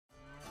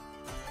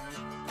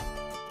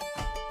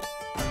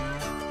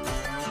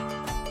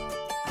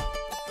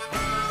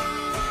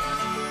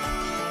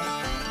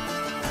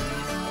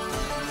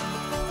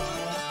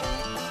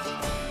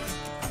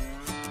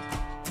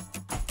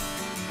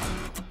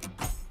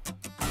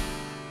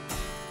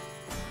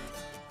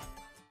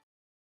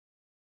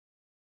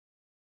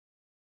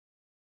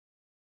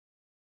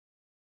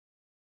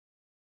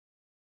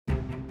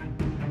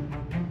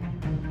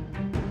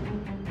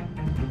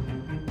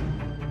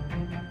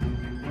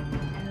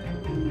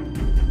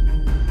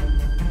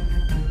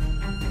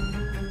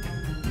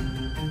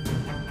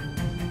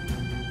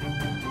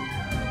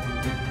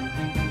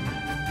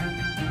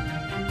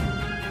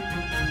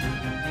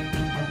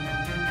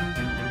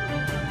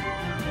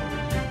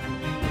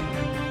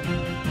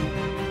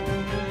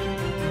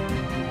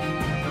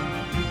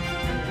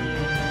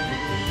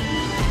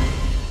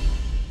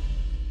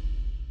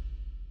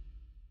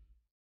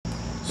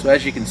So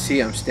as you can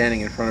see, I'm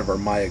standing in front of our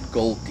Maya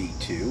Gold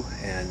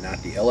D2 and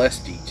not the LS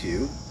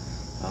D2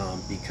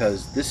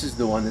 because this is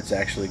the one that's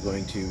actually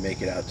going to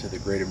make it out to the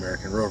Great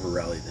American Rover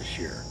Rally this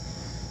year.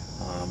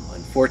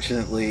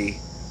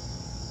 Unfortunately,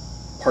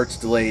 parts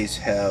delays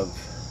have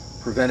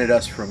prevented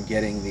us from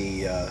getting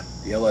the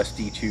LS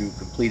D2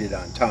 completed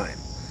on time.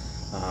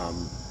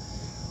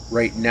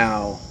 Right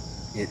now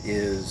it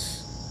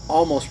is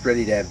almost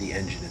ready to have the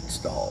engine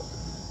installed.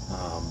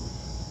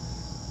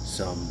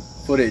 Some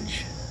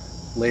footage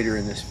later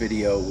in this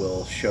video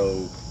will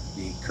show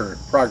the current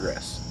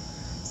progress.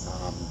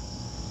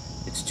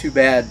 It's too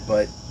bad,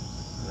 but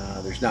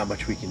there's not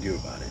much we can do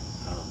about it.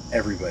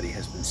 Everybody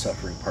has been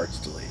suffering parts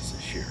delays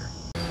this year.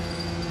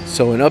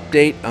 So an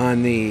update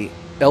on the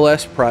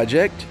LS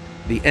project.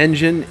 The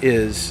engine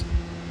is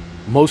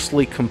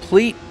mostly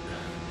complete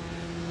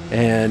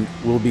and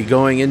will be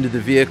going into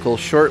the vehicle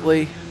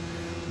shortly.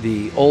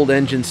 The old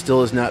engine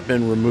still has not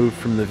been removed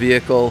from the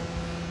vehicle,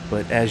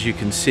 but as you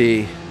can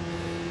see,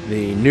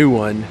 the new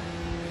one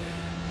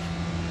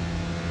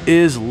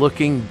is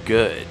looking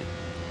good.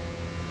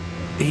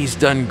 He's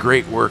done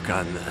great work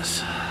on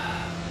this.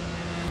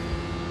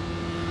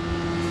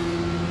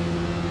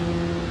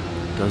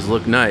 Does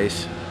look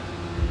nice.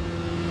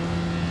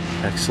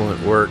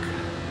 Excellent work.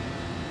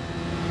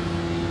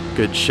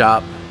 Good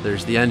shop.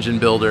 There's the engine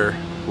builder,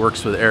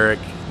 works with Eric,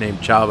 named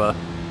Chava.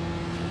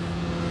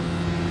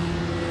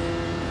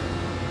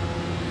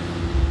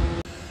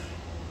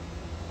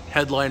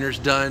 Headliner's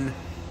done.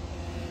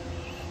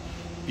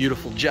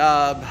 Beautiful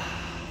job.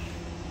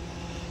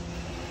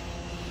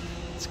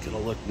 It's gonna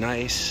look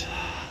nice.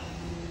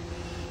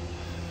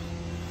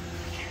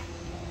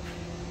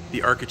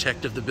 The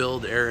architect of the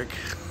build, Eric,